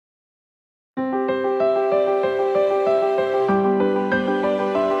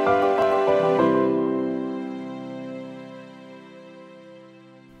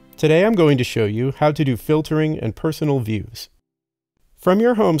Today I'm going to show you how to do filtering and personal views. From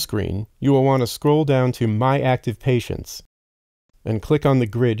your home screen, you will want to scroll down to My Active Patients and click on the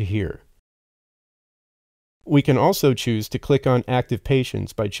grid here. We can also choose to click on Active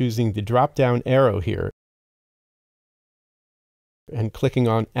Patients by choosing the drop-down arrow here and clicking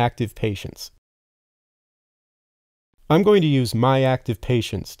on Active Patients. I'm going to use My Active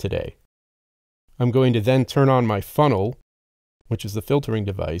Patients today. I'm going to then turn on my funnel, which is the filtering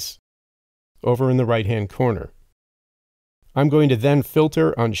device, over in the right-hand corner. I'm going to then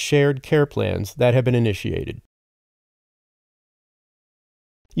filter on shared care plans that have been initiated.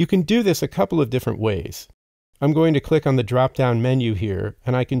 You can do this a couple of different ways. I'm going to click on the drop-down menu here,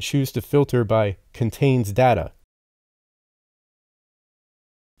 and I can choose to filter by Contains Data,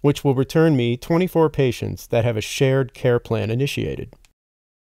 which will return me 24 patients that have a shared care plan initiated.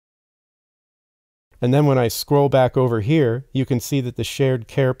 And then when I scroll back over here, you can see that the shared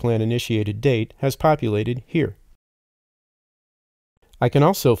care plan initiated date has populated here. I can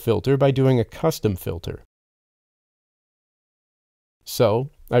also filter by doing a custom filter.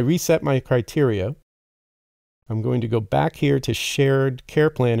 So I reset my criteria. I'm going to go back here to shared care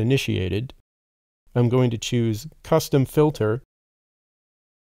plan initiated. I'm going to choose custom filter.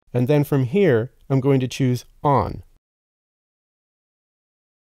 And then from here, I'm going to choose on.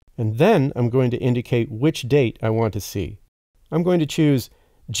 And then I'm going to indicate which date I want to see. I'm going to choose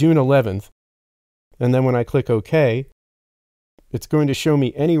June 11th, and then when I click OK, it's going to show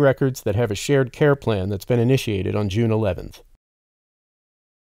me any records that have a shared care plan that's been initiated on June 11th.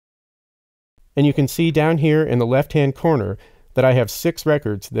 And you can see down here in the left-hand corner that I have 6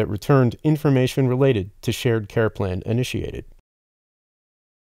 records that returned information related to shared care plan initiated.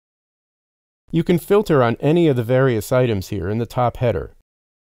 You can filter on any of the various items here in the top header.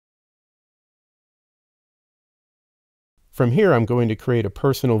 From here, I'm going to create a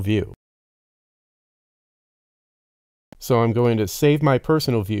personal view. So I'm going to save my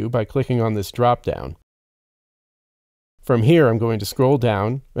personal view by clicking on this drop-down. From here, I'm going to scroll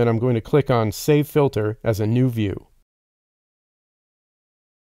down, and I'm going to click on Save Filter as a new view.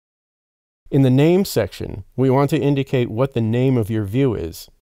 In the Name section, we want to indicate what the name of your view is.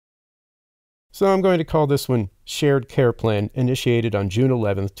 So I'm going to call this one Shared Care Plan Initiated on June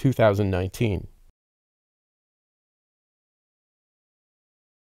 11th, 2019.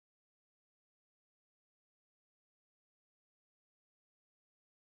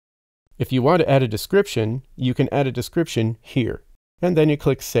 If you want to add a description, you can add a description here, and then you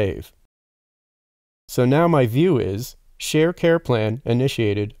click Save. So now my view is Share Care Plan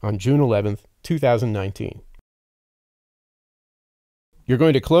Initiated on June 11th, 2019. You're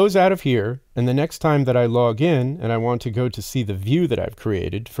going to close out of here, and the next time that I log in and I want to go to see the view that I've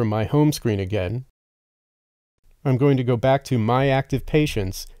created from my home screen again, I'm going to go back to My Active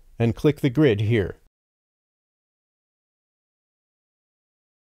Patients and click the grid here.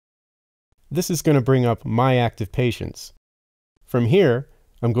 This is going to bring up My Active Patients. From here,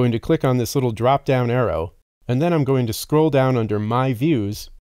 I'm going to click on this little drop-down arrow, and then I'm going to scroll down under My Views,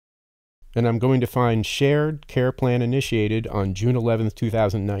 and I'm going to find Shared Care Plan Initiated on June 11th,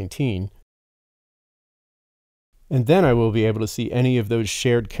 2019. And then I will be able to see any of those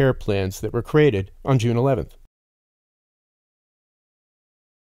shared care plans that were created on June 11th.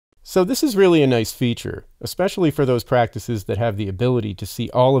 So this is really a nice feature, especially for those practices that have the ability to see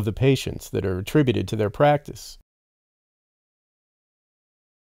all of the patients that are attributed to their practice.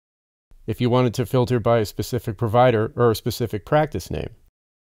 If you wanted to filter by a specific provider or a specific practice name.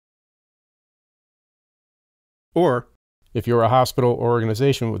 Or, if you're a hospital or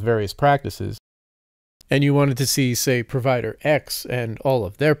organization with various practices, and you wanted to see, say, provider X and all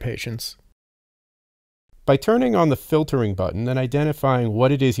of their patients. By turning on the filtering button and identifying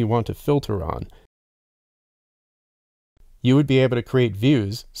what it is you want to filter on, you would be able to create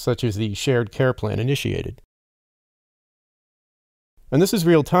views such as the Shared Care Plan Initiated. And this is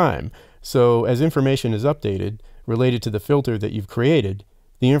real time, so as information is updated related to the filter that you've created,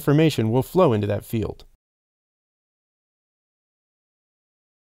 the information will flow into that field.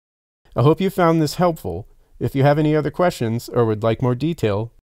 I hope you found this helpful. If you have any other questions or would like more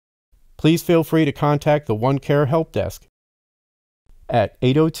detail, please feel free to contact the OneCare Help Desk at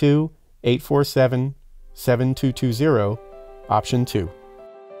 802-847-7220, option 2.